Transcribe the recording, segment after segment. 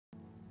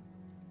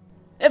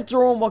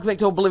After all, welcome back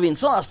to Oblivion.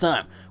 So last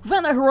time, we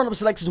found out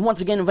MrAndersonLP is once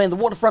again invading the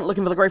waterfront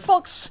looking for the Grey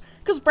Fox,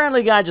 because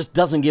apparently the guy just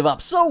doesn't give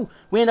up. So,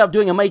 we end up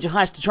doing a major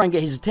heist to try and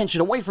get his attention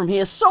away from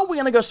here, so we're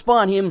gonna go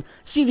spy on him,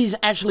 see if he's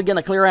actually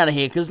gonna clear out of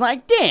here, because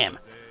like, damn,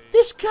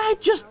 this guy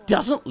just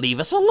doesn't leave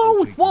us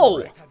alone.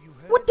 Whoa,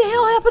 what the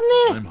hell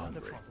happened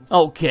there?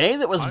 Okay,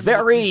 that was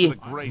very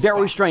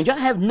strange. I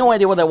have no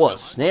idea what that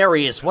was. There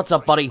he is. What's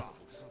up, buddy?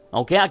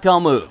 Okay, I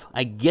can't move.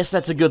 I guess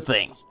that's a good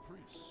thing.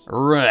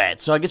 Right,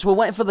 so I guess we're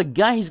waiting for the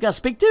guy he's gonna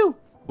speak to,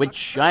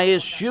 which I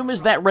assume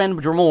is that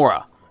random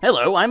Dremora.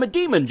 Hello, I'm a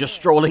demon just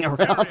strolling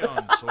around. Carry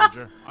on,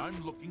 soldier.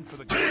 I'm looking for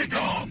the... Take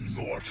on,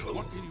 mortal.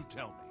 What can you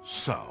tell me?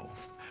 So,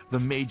 the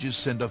mages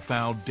send a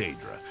foul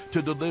Daedra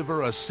to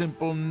deliver a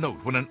simple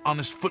note when an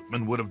honest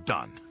footman would have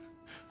done.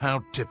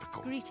 How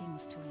typical.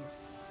 Greetings to you.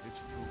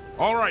 It's true.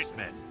 All right,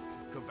 men.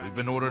 We've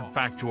been ordered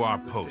back to our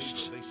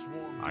posts.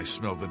 I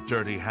smell the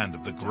dirty hand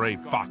of the Grey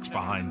Fox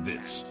behind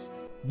this.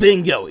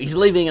 Bingo, he's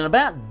leaving in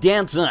about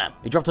damn time.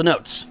 He dropped the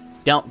notes.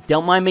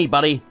 Don't mind me,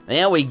 buddy.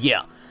 There we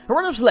go.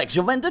 MrAndersonLP,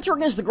 your vendetta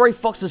against the Grey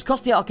Fox has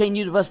cost the Arcane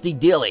University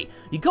dearly.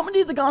 You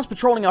commandeered the guards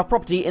patrolling our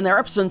property. In their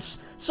absence,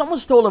 someone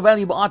stole a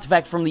valuable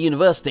artifact from the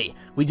university.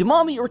 We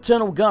demand that you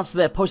return all guards to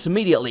their posts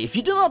immediately. If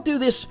you do not do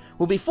this,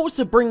 we'll be forced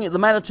to bring the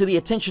matter to the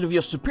attention of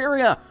your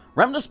superior,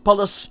 Ramnus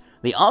Polis,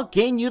 the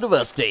Arcane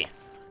University.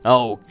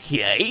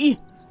 Okay.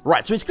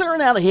 Right, so he's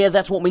clearing out of here.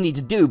 That's what we need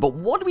to do. But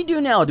what do we do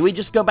now? Do we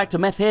just go back to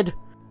Meth Head?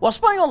 While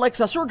spying on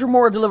Lex, I saw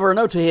Dremora deliver a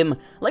note to him.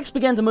 Lex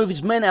began to move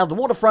his men out of the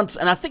waterfront,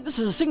 and I think this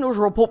is a signal to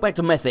report back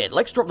to Meth Head.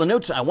 Lex dropped the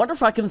note. I wonder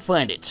if I can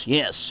find it.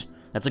 Yes,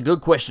 that's a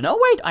good question. Oh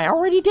wait, I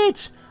already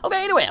did.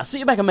 Okay, anyway, I'll see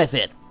you back at Meth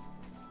Head.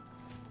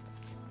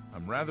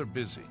 I'm rather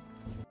busy.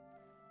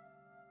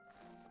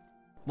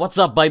 What's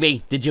up,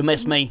 baby? Did you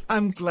miss me?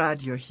 I'm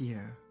glad you're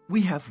here.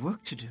 We have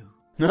work to do.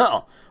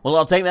 Oh, well,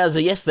 I'll take that as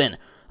a yes then.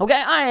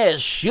 Okay,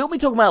 she'll be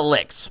talking about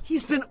Lex.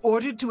 He's been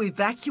ordered to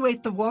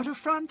evacuate the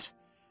waterfront?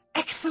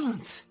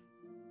 Excellent!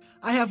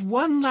 I have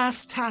one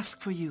last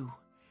task for you.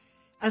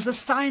 As a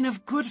sign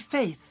of good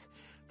faith,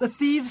 the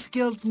Thieves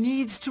Guild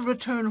needs to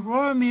return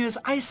Roromir's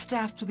ice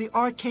staff to the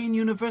Arcane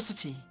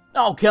University.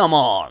 Oh, come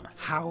on!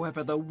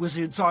 However, the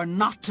wizards are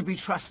not to be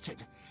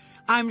trusted.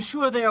 I'm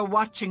sure they are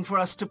watching for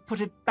us to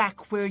put it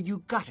back where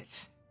you got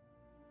it.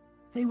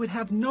 They would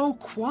have no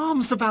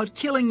qualms about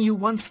killing you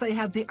once they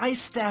had the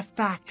ice staff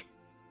back.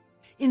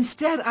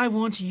 Instead, I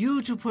want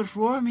you to put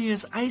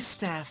Roromir's ice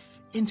staff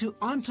into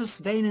Ontus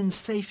Vainen's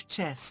safe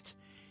chest.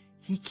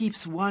 He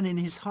keeps one in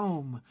his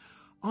home.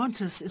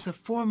 Ontus is a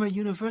former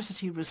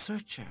university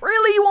researcher.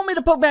 Really? You want me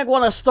to put back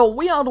one I stole?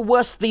 We are the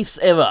worst thieves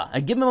ever.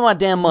 And give me my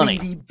damn money.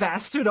 Greedy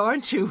bastard,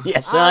 aren't you?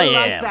 Yes, I am. I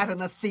like that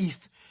in a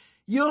thief.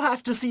 You'll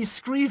have to see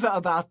Scriva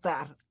about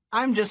that.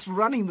 I'm just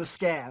running the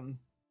scam.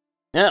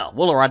 Oh,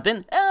 well, alright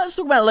then. Let's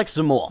talk about Lex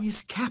some more.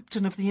 He's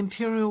captain of the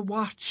Imperial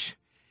Watch.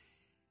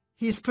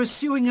 He's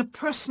pursuing a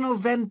personal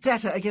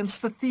vendetta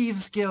against the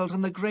Thieves Guild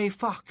and the Grey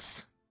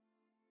Fox.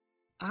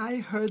 I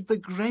heard the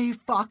Grey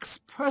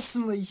Fox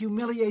personally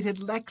humiliated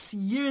Lex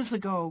years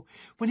ago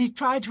when he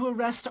tried to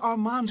arrest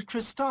Armand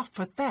Christophe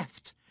for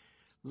theft.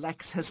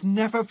 Lex has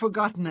never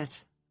forgotten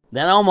it.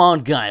 That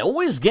Armand guy,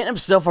 always getting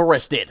himself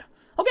arrested.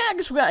 Okay, I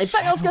guess we got... In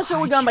fact, I was gonna say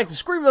we're going back to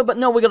Scriva, but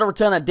no, we gotta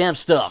return that damn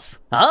stuff.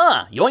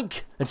 Ah,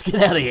 yoink. Let's get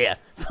out of here.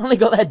 Finally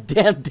got that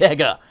damn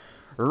dagger.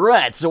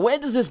 Right, so where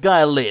does this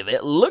guy live?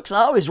 It looks...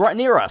 Oh, he's right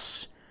near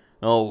us.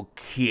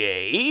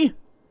 Okay.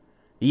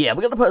 Yeah,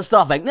 we're gonna put the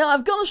staff back. Now,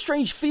 I've got a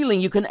strange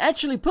feeling you can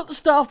actually put the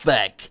staff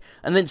back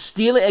and then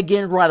steal it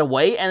again right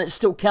away, and it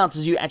still counts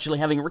as you actually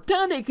having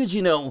returned it, because,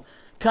 you know,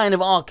 kind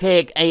of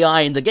archaic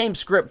AI in the game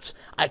script.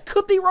 I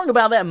could be wrong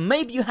about that.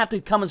 Maybe you have to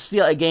come and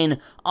steal it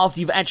again after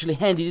you've actually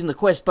handed in the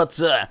quest, but,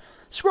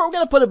 screw it, we're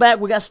gonna put it back.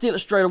 We're gonna steal it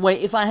straight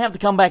away. If I have to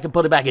come back and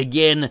put it back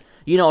again,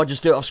 you know, I'll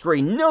just do it off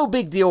screen. No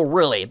big deal,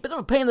 really. A bit of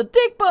a pain in the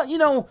dick, but, you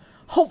know,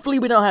 hopefully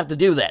we don't have to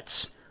do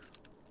that.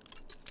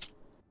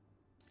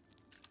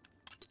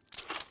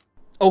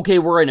 Okay,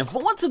 we're in it.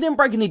 For once I didn't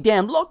break any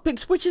damn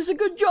lockpicks, which is a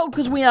good job,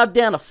 because we are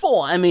down to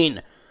 4. I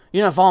mean,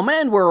 you know, if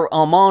Armand,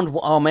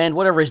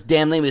 whatever his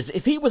damn name is,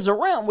 if he was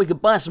around, we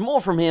could buy some more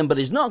from him, but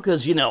he's not,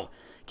 because, you know,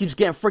 keeps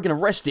getting freaking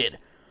arrested.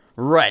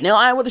 Right, now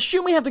I would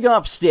assume we have to go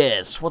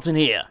upstairs. What's in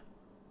here?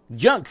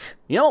 Junk.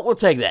 You know what, we'll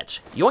take that.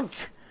 Yoink.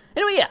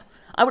 Anyway, yeah,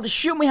 I would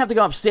assume we have to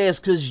go upstairs,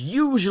 because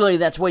usually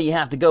that's where you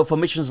have to go for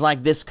missions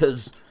like this,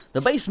 because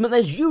the basement,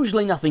 there's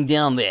usually nothing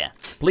down there.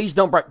 Please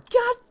don't break...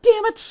 God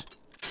damn it!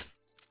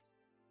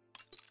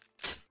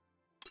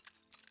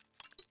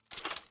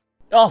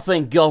 Oh,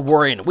 thank God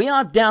we're in. We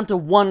are down to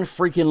 1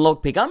 freaking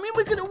lockpick. I mean,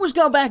 we could always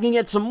go back and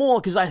get some more,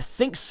 because I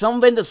think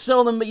some vendors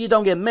sell them, but you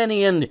don't get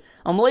many, and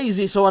I'm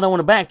lazy, so I don't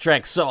want to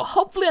backtrack. So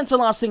hopefully that's the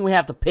last thing we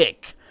have to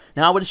pick.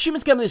 Now, I would assume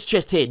it's going to be this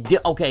chest here.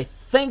 Okay,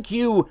 thank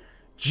you,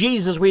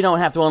 Jesus, we don't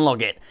have to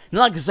unlock it. And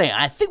like I say,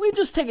 I think we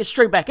just take it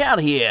straight back out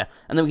of here,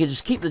 and then we can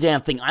just keep the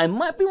damn thing. I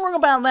might be wrong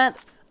about that.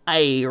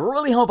 I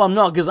really hope I'm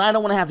not, because I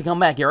don't want to have to come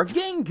back here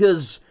again,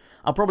 because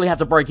I'll probably have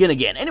to break in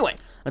again. Anyway,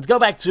 let's go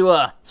back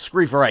to,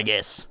 Screefer, I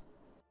guess.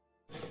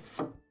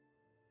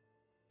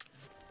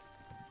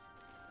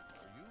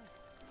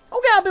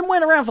 I've been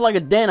waiting around for like a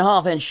day and a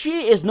half, and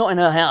she is not in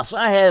her house.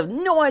 I have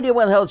no idea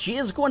where the hell she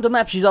is. According to the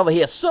map, she's over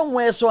here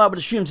somewhere, so I would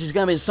assume she's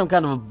going to be in some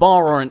kind of a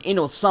bar or an inn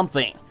or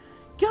something.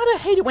 Gotta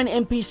hate it when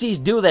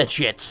NPCs do that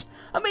shit.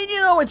 I mean,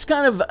 you know, it's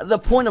kind of the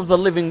point of the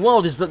living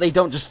world is that they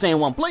don't just stay in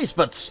one place,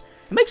 but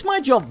it makes my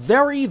job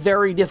very,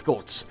 very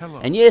difficult. Hello.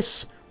 And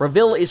yes,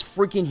 Reveal is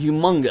freaking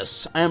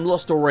humongous. I am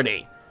lost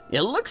already.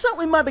 It looks like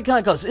we might be kind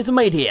of close. It's a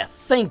maid here.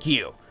 Thank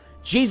you.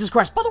 Jesus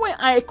Christ. By the way,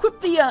 I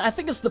equipped the, I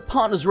think it's the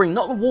partner's ring,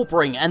 not the warp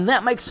ring, and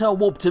that makes her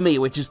warp to me,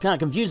 which is kind of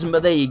confusing,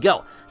 but there you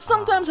go.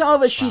 Sometimes,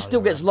 however, she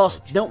still gets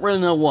lost. Don't really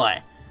know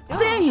why.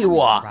 There you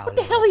are. What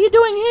the hell are you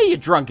doing here, you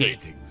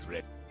drunkie?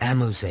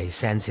 Amuse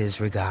sends his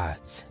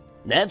regards.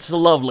 That's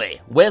lovely.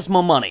 Where's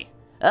my money?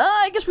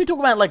 I guess we talk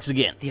about Lex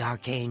again. The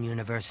Arcane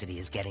University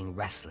is getting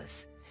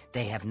restless.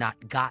 They have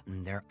not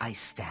gotten their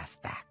ice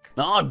staff back.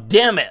 Oh,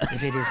 damn it.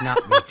 If it is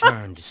not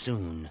returned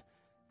soon,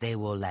 they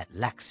will let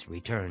Lex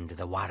return to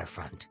the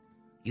waterfront.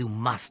 You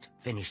must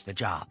finish the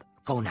job.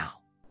 Go now.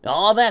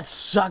 Oh, that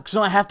sucks,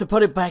 so I have to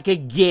put it back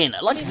again.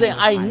 Like I say,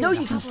 I know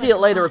you can steal it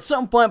later at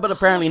some point, but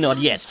apparently not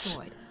yet.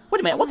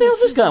 Wait a minute, what the hell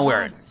is this guy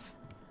wearing?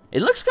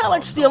 It looks kind of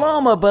like steel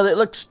armor, but it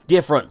looks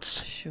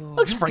different.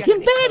 Looks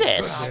freaking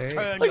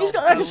badass. Like he's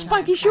got like a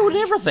spiky shield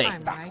and everything.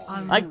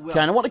 I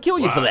kind of want to kill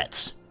you for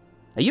that.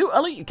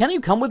 Can you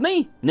come with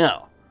me?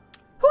 No.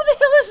 Who the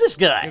hell is this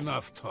guy?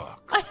 Enough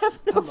talk. I have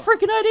no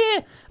freaking idea.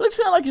 It looks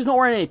kind of like he's not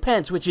wearing any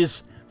pants, which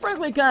is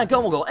frankly kind of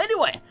comical.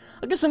 Anyway,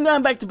 I guess I'm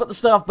going back to put the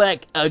stuff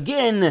back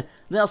again.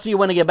 Then I'll see you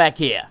when I get back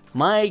here.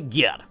 My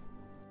God.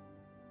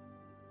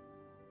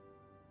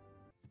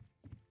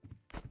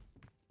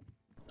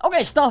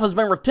 Okay, stuff has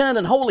been returned,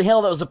 and holy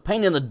hell, that was a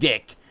pain in the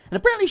dick. And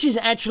apparently she's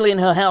actually in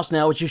her house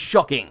now, which is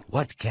shocking.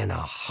 What can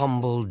a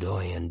humble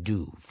doyen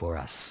do for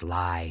a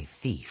sly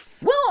thief?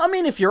 Well, I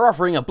mean, if you're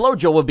offering a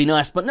blowjob would be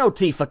nice, but no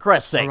tea for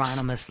Christ's sakes.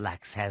 Hieronymus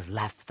Lex has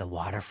left the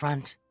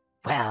waterfront?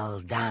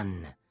 Well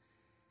done.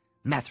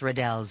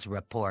 Methradel's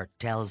report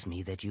tells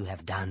me that you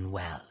have done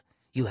well.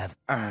 You have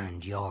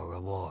earned your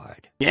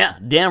reward. Yeah,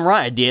 damn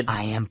right I did.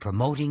 I am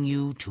promoting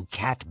you to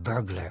Cat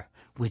Burglar,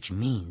 which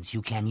means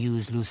you can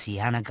use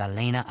Luciana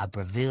Galena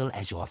Abreville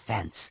as your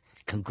fence.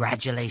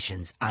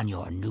 Congratulations on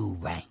your new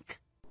rank.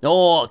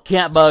 Oh,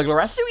 cat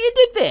burglar, I see what you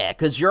did there,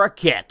 because you're a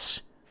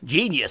cat.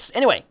 Genius.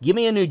 Anyway, give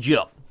me a new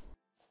job.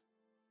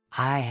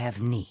 I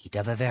have need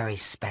of a very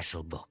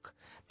special book,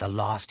 The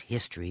Lost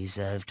Histories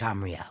of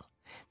Tamriel.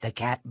 The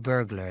cat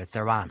burglar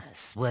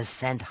Theranos was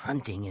sent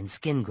hunting in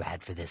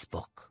Skingrad for this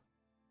book.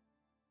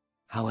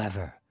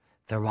 However,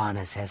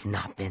 Theranos has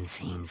not been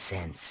seen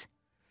since.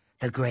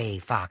 The Grey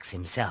Fox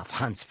himself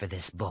hunts for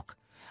this book.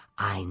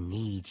 I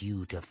need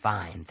you to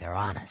find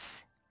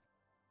Theranos.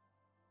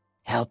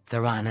 Help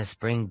Theranos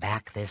bring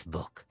back this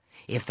book.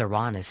 If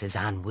Theranos is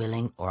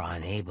unwilling or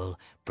unable,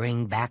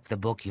 bring back the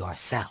book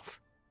yourself.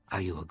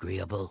 Are you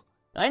agreeable?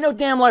 I ain't no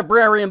damn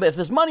librarian, but if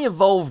there's money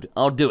involved,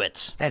 I'll do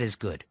it. That is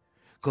good.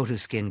 Go to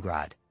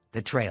Skingrad.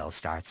 The trail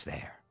starts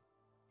there.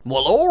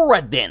 Well,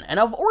 alright then, and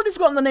I've already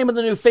forgotten the name of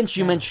the new fence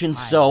you mentioned,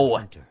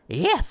 so...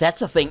 yeah,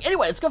 that's a thing.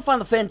 Anyway, let's go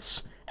find the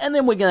fence, and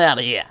then we get out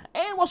of here.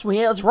 And once we're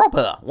here, let's rob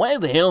her. Why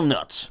the hell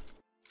not?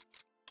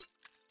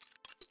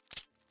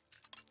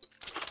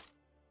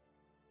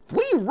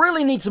 We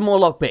really need some more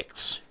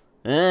lockpicks.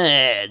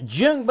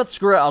 Junk, but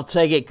screw it, I'll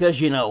take it, because,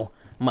 you know,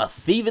 I'm a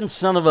thieving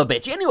son of a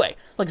bitch. Anyway,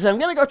 like I said, I'm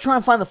going to go try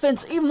and find the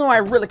fence, even though I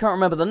really can't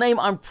remember the name.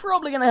 I'm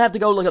probably going to have to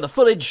go look at the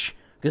footage,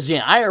 because,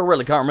 yeah, I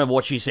really can't remember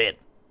what she said.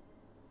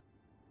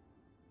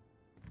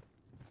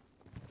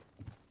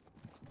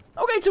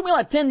 Okay, it took me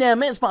like 10 damn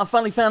minutes, but I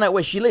finally found out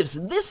where she lives.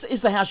 This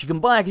is the house you can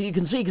buy, because you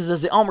can see, because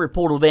there's the Armory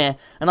portal there,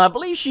 and I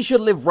believe she should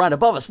live right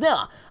above us.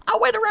 Now, I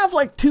waited around for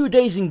like 2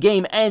 days in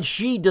game, and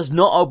she does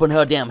not open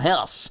her damn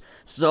house.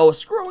 So,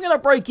 screw, we're gonna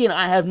break in.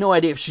 I have no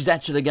idea if she's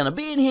actually gonna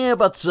be in here,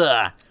 but,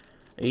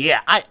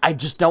 yeah, I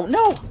just don't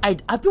know.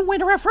 I've been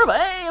waiting around forever.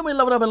 Hey, and we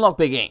leveled up in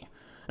lockpicking.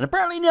 And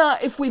apparently now,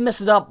 if we mess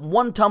it up,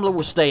 one tumbler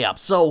will stay up,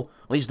 so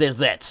at least there's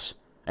that.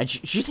 And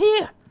she's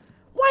here.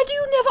 Why do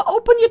you never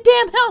open your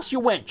damn house, you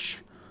wench?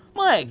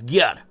 My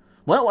God.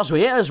 Well, once we're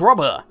here, let's rob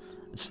her.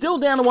 It's still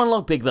down to one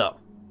lockpick, though.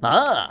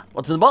 Ah,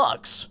 what's in the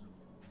box?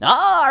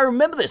 Ah, I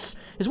remember this.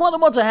 It's one of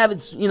the mods I have.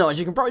 It's, you know, as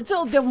you can probably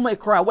tell, Devil May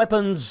Cry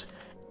weapons,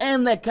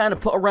 and they're kind of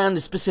put around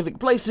in specific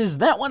places.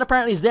 That one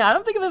apparently is there. I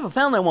don't think I've ever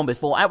found that one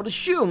before. I would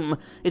assume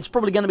it's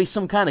probably going to be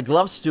some kind of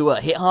gloves to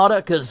hit harder,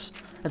 because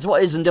that's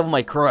what is in Devil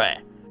May Cry.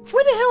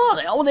 Where the hell are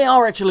they? Oh, they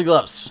are actually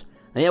gloves.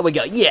 There we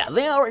go. Yeah,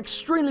 they are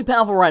extremely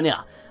powerful right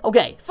now.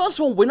 Okay, first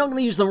of all, we're not going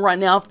to use them right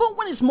now, but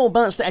when it's more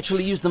balanced to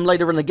actually use them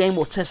later in the game,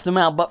 we'll test them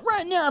out. But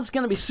right now, it's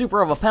going to be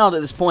super overpowered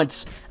at this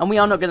point, and we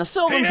are not going to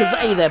sell them because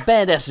A, they're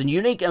badass and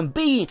unique, and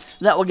B,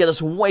 that will get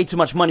us way too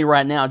much money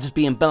right now, just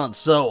being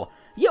balanced. So,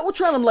 yeah, we'll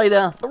try them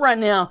later, but right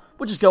now,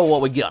 we'll just go with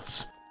what we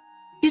got.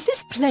 Is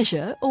this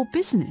pleasure or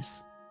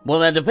business? Well,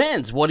 that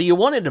depends. What do you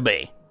want it to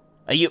be?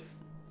 Are you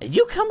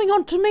coming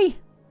on to me?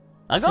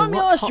 I gotta be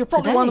honest, you're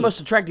probably one of the most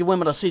attractive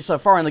women I see so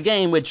far in the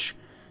game, which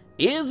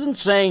isn't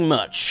saying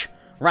much.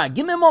 Right,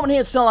 give me a moment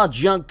here to sell our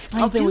junk. I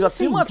don't think we got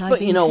too much,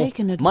 but you know,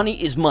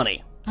 money is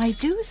money. I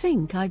do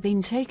think I've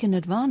been taken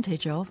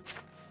advantage of.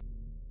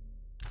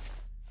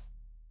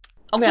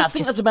 Okay, I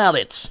think that's about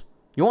it.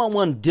 You want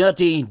one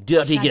dirty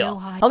girl.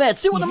 Okay,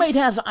 let's see what the maid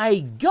has. I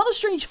got a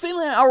strange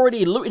feeling I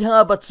already looted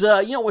her, but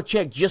you know, we'll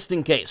check just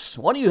in case.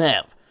 What do you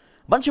have?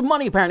 A bunch of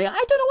money, apparently. I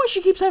don't know why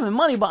she keeps having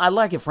money, but I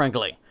like it,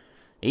 frankly.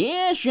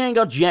 Yeah, she ain't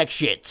got jack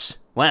shits.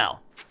 Wow.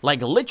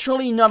 Like,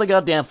 literally not a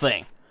goddamn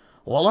thing.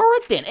 Well,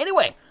 alright then.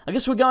 Anyway, I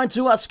guess we're going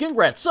to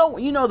Skingrad, so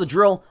you know the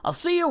drill. I'll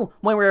see you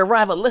when we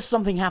arrive, unless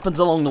something happens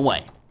along the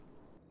way.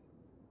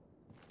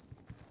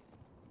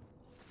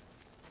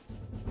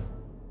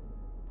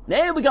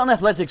 There we got an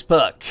athletics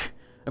perk.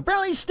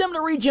 Apparently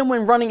stamina regen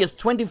when running is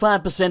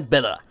 25%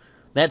 better.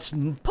 That's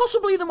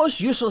possibly the most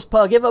useless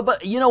perk ever,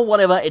 but you know,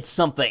 whatever, it's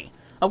something.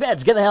 Okay,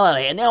 let's get the hell out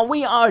of here. Now,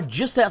 we are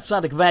just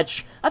outside the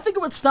Kvatch. I think it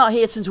would start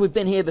here since we've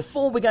been here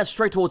before. We go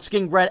straight towards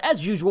Skingrad.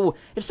 As usual,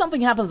 if something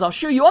happens, I'll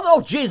show you.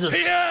 Oh, Jesus!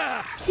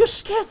 Yeah. You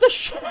scared the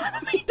shit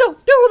out of me! Don't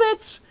do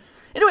that!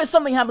 Anyway, if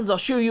something happens, I'll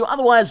show you.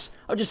 Otherwise,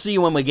 I'll just see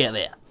you when we get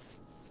there.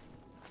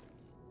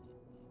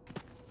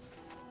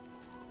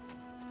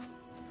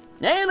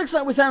 Now, it looks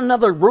like we found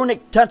another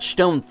runic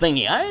touchstone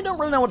thingy. I don't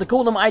really know what to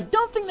call them. I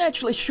don't think they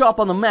actually show up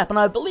on the map, and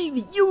I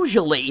believe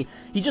usually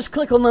you just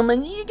click on them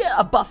and you get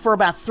a buff for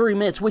about 3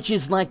 minutes, which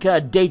is like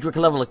Daedric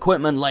level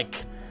equipment,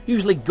 like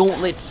usually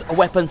gauntlets, a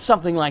weapon,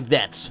 something like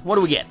that. What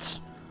do we get?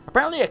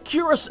 Apparently a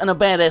cuirass and a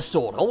badass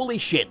sword. Holy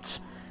shit.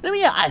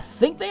 Anyway, yeah, I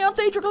think they are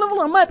Daedric level.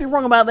 I might be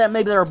wrong about that.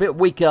 Maybe they're a bit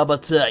weaker,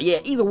 but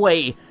yeah, either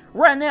way,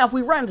 right now, if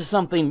we ran into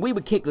something, we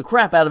would kick the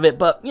crap out of it,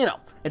 but, you know,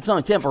 it's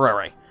only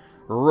temporary.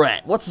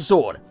 Right, what's the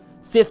sword?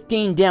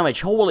 15 damage,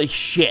 holy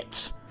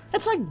shit.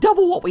 That's like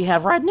double what we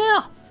have right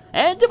now.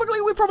 And typically,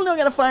 we're probably not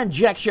gonna find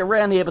jack shit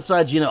around here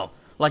besides, you know,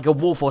 like a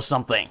wolf or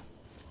something.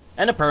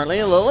 And apparently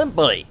a little imp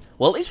buddy.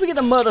 Well, at least we get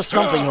to murder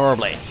something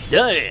horribly.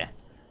 Duh.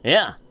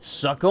 Yeah,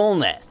 suck on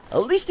that.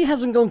 At least he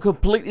hasn't gone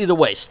completely to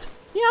waste.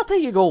 Yeah, I'll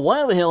take you go,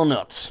 why the hell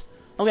not?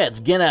 Okay,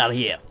 let's get out of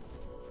here.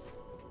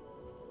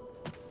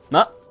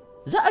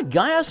 Is that a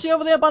guy I see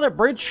over there by that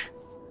bridge?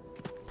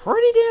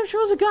 Pretty damn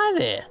sure there's a guy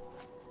there.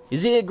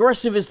 Is he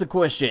aggressive is the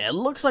question. It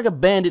looks like a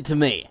bandit to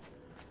me.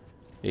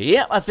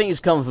 Yep, I think he's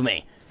coming for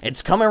me.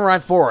 It's coming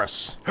right for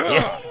us.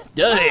 Yeah,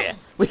 duh.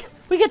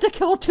 We get to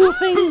kill 2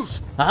 things.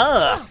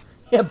 Ah.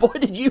 Yeah, boy,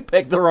 did you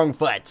pick the wrong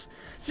fights.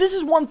 So this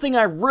is one thing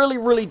I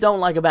really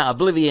don't like about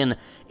Oblivion,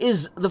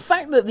 is the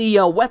fact that the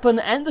weapon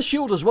and the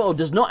shield as well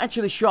does not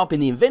actually show up in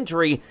the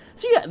inventory.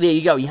 So yeah, there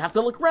you go, you have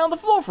to look around the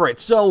floor for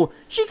it. So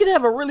she could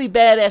have a really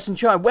badass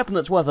enchanted weapon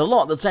that's worth a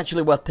lot, that's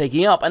actually worth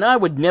picking up, and I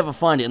would never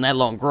find it in that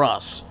long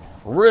grass.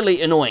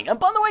 Really annoying. And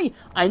by the way,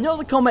 I know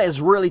the combat is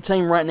really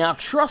tame right now.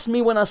 Trust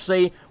me when I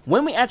say,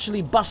 when we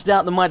actually bust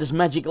out the Midas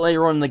magic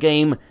later on in the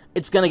game,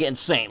 it's gonna get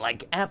insane.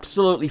 Like,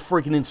 absolutely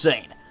freaking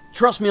insane.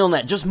 Trust me on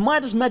that. Just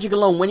Midas magic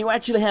alone, when you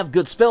actually have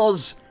good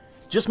spells,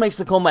 just makes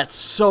the combat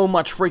so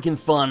much freaking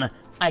fun.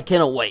 I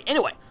cannot wait.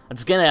 Anyway,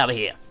 let's get out of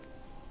here.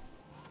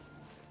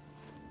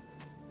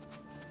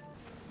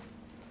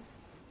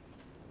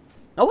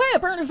 Oh hey,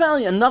 apparently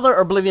found another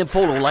Oblivion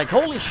portal. Like,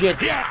 holy shit,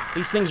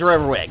 these things are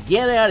everywhere.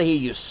 Get out of here,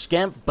 you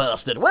scamp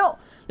bastard. Well,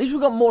 at least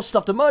we've got more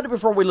stuff to murder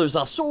before we lose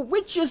our sword,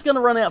 which is going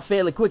to run out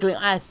fairly quickly.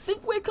 I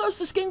think we're close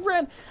to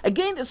Skingrad.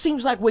 Again, it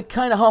seems like we're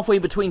kind of halfway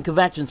between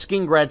Kvatch and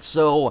Skingrad,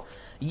 so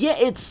yeah,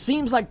 it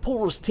seems like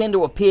portals tend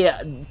to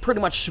appear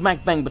pretty much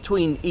smack bang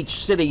between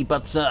each city,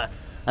 but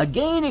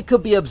again, it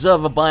could be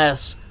observer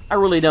bias. I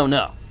really don't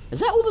know. Is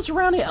that all that's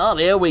around here? Oh,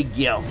 there we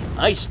go.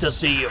 Nice to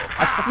see you.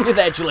 We've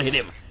actually hit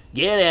him.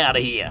 Get out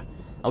of here.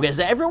 Okay, is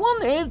that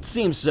everyone? It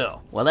seems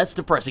so. Well, that's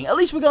depressing. At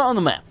least we got it on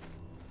the map.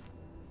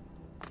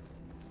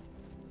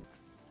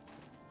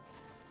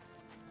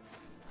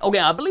 Okay,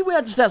 I believe we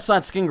are just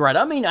outside Skingrad.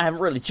 I mean, I haven't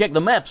really checked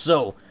the map,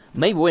 so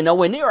maybe we're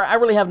nowhere near it. I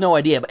really have no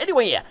idea. But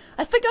anyway, yeah,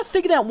 I think I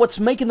figured out what's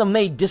making the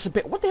maid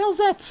disappear. What the hell is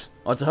that?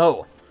 Oh, it's a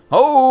hoe.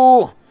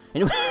 Ho!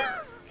 Anyway,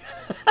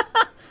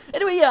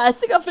 anyway, yeah, I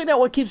think I figured out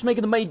what keeps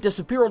making the maid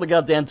disappear all the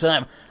goddamn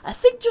time. I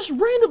think just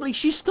randomly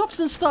she stops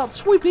and starts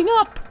sweeping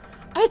up.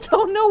 I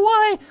don't know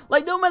why.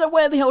 Like, no matter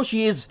where the hell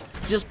she is,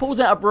 she just pulls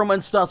out a broom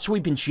and starts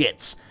sweeping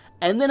shits.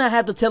 And then I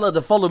have to tell her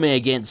to follow me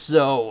again,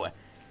 so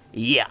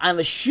yeah, I'm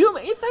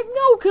assuming, in fact,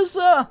 no, because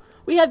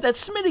we had that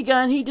Smitty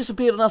guy and he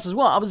disappeared on us as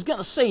well. I was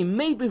gonna say,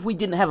 maybe if we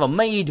didn't have a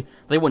maid,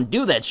 they wouldn't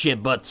do that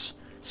shit, but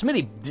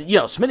Smitty, you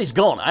know, Smitty's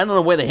gone. I don't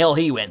know where the hell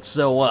he went,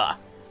 so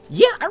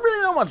yeah, I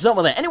really don't know what's up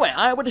with that. Anyway,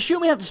 I would assume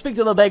we have to speak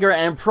to the beggar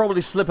and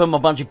probably slip him a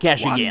bunch of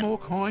cash again. One more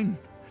coin,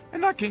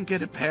 and I can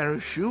get a pair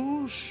of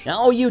shoes.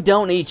 Oh, you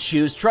don't need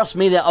shoes. Trust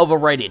me, they're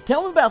overrated.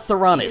 Tell me about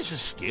Theranis. He's a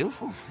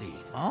skillful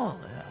thief. Oh,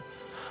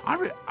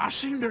 I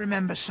seem to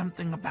remember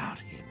something about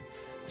him.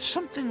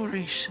 Something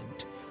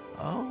recent.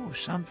 Oh,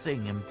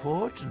 something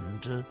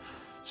important.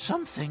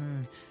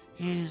 Something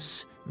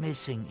is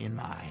missing in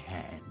my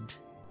hand.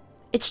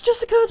 It's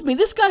just occurred to me,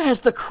 this guy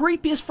has the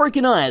creepiest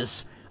freaking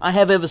eyes I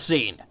have ever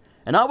seen.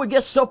 And I would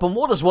guess soap and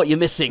water's what you're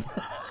missing.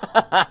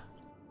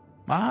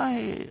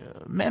 My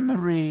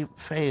memory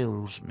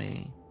fails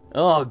me.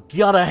 Oh,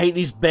 God, I hate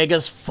these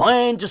beggars.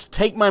 Fine, just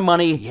take my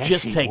money. Yes,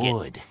 just he take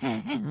would.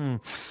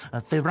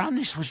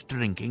 Theranis was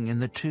drinking in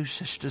the Two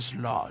Sisters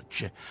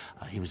Lodge.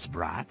 He was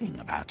bragging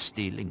about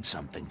stealing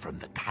something from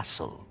the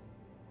castle.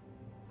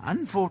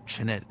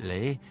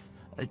 Unfortunately,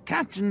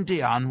 Captain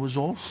Dion was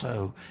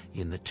also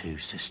in the Two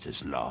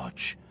Sisters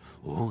Lodge.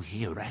 Oh,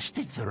 he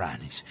arrested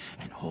Theranis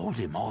and hauled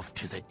him off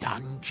to the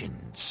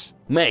dungeons.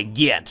 Meg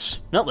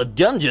gets. Not the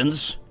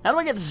dungeons. How do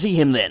I get to see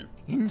him then?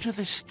 Into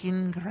the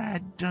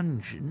Skingrad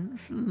dungeons?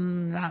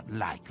 Not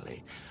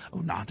likely. Oh,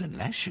 not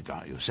unless you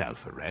got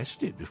yourself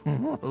arrested.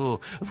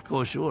 Oh, of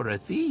course you're a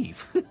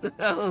thief.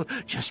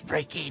 Just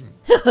break in.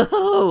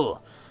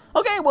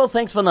 Okay, well,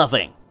 thanks for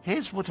nothing.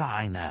 Here's what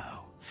I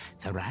know.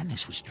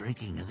 Theranis was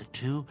drinking in the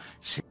two...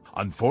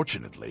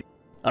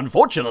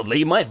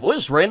 Unfortunately, my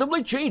voice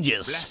randomly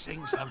changes.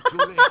 Blessings of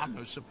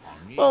Julianus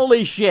upon you.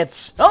 Holy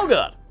shit. Oh,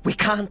 God. We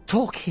can't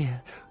talk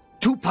here.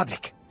 Too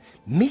public.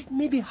 Meet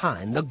me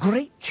behind the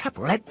great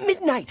chapel at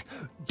midnight.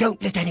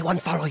 Don't let anyone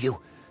follow you.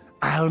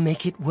 I'll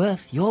make it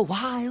worth your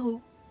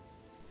while.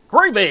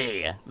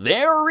 Creepy.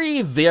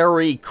 Very,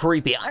 very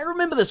creepy. I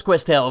remember this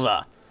quest,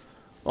 however.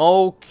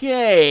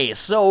 Okay,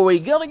 so we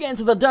gotta get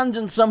into the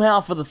dungeon somehow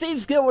for the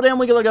Thieves Guild, and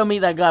we gotta go meet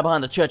that guy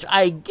behind the church.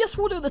 I guess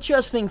we'll do the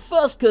church thing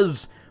first,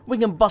 because we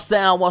can bust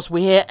that out whilst we're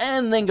here,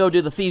 and then go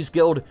do the Thieves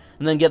Guild,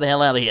 and then get the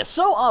hell out of here.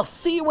 So I'll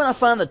see you when I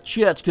find the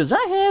church, because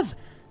I have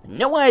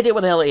no idea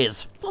what the hell it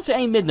is. Plus it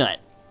ain't midnight.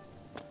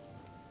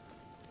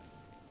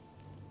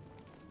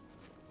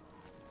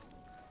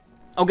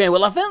 Okay,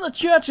 well I found the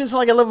church, it's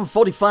like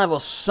 11:45 or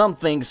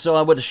something, so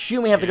I would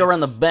assume we have to go around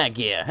the back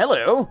here.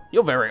 Hello,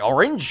 you're very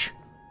orange.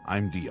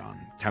 I'm Dion,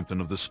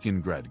 captain of the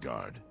Skingrad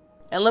Guard.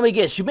 And let me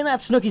guess, you've been at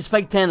Snooky's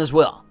fake tan as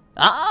well.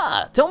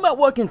 Ah, tell me about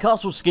working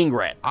Castle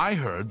Skingrad. I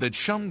heard that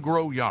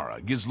Shumgro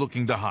Yarag is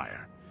looking to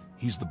hire.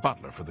 He's the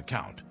butler for the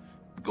Count.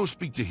 Go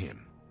speak to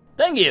him.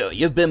 Thank you,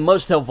 you've been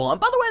most helpful.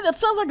 And by the way, that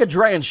sounds like a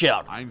dragon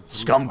shout. I'm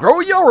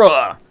Scumgro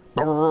Yara!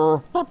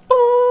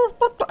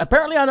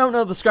 Apparently I don't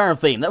know the Skyrim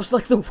theme. That was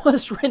like the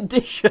worst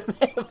rendition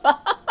ever.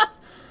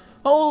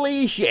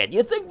 Holy shit,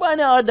 you'd think by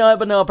now I'd know it,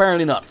 but no,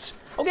 apparently not.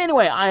 Okay,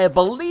 anyway, I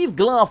believe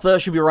Glarther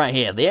should be right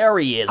here. There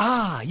he is.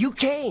 Ah, you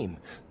came.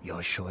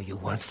 You're sure you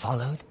weren't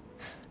followed?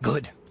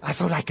 Good. I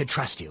thought I could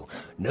trust you.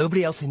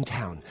 Nobody else in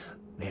town.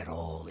 They're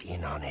all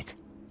in on it.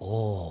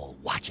 All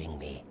watching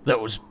me.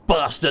 Those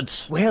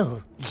bastards.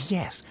 Well,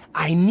 yes.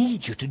 I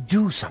need you to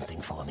do something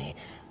for me.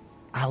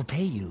 I'll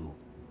pay you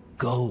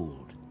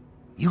gold.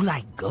 You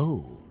like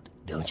gold,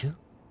 don't you?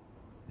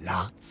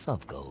 Lots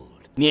of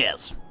gold.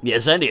 Yes.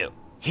 Yes, I do.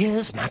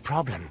 Here's my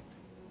problem.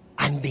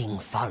 I'm being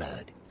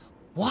followed.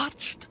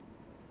 Watched.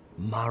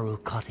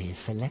 Marukotti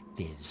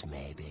selectives,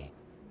 maybe.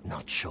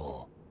 Not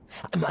sure.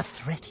 I'm a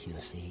threat, you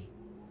see,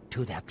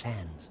 to their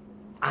plans.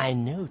 I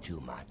know too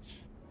much.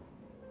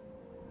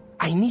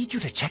 I need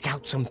you to check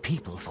out some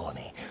people for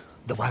me.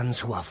 The ones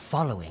who are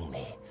following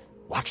me.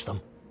 Watch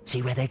them.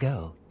 See where they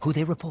go. Who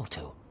they report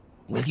to.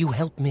 Will you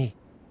help me?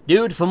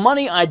 Dude, for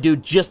money, I'd do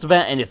just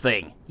about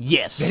anything.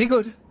 Yes. Very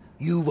good.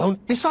 You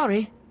won't be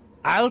sorry.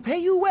 I'll pay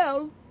you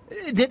well.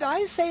 Did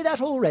I say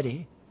that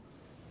already?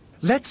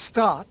 Let's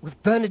start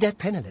with Bernadette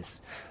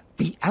Penniless.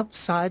 Be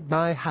outside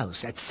my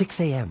house at 6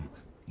 a.m.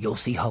 You'll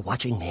see her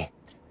watching me.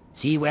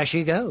 See where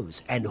she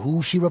goes and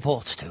who she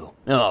reports to.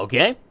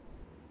 Okay.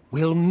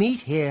 We'll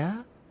meet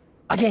here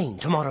again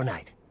tomorrow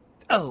night.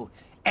 Oh,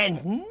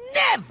 and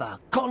never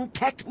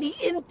contact me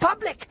in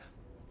public.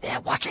 They're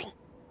watching.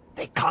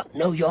 They can't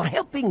know you're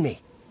helping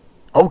me.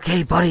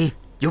 Okay, buddy.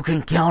 You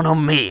can count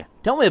on me.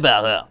 Tell me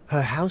about her.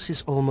 Her house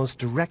is almost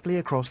directly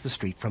across the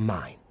street from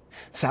mine,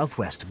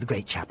 southwest of the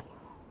Great Chapel.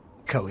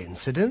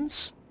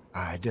 Coincidence?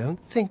 I don't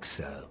think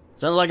so.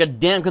 Sounds like a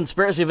damn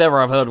conspiracy if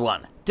ever I've heard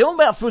one. Tell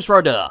me about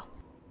Fusroda.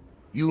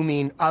 You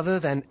mean other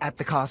than at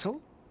the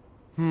castle?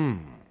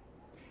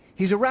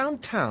 He's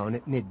around town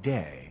at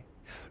midday.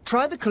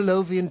 Try the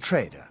Colovian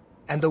Trader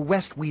and the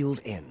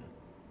Westweald Inn.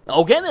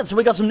 Okay then, so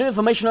we got some new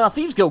information on our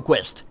Thieves Guild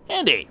quest.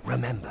 Handy.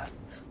 Remember,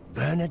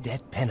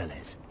 Bernadette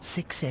Penniless,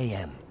 6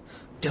 a.m.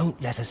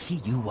 Don't let her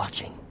see you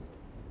watching.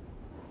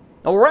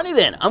 Alrighty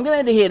then, I'm gonna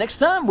end it here. Next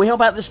time, we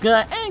help out this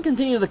guy and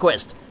continue the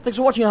quest. Thanks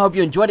for watching, I hope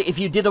you enjoyed it. If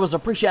you did, I was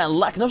appreciate a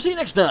like, and I'll see you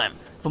next time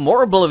for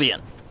more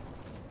Oblivion.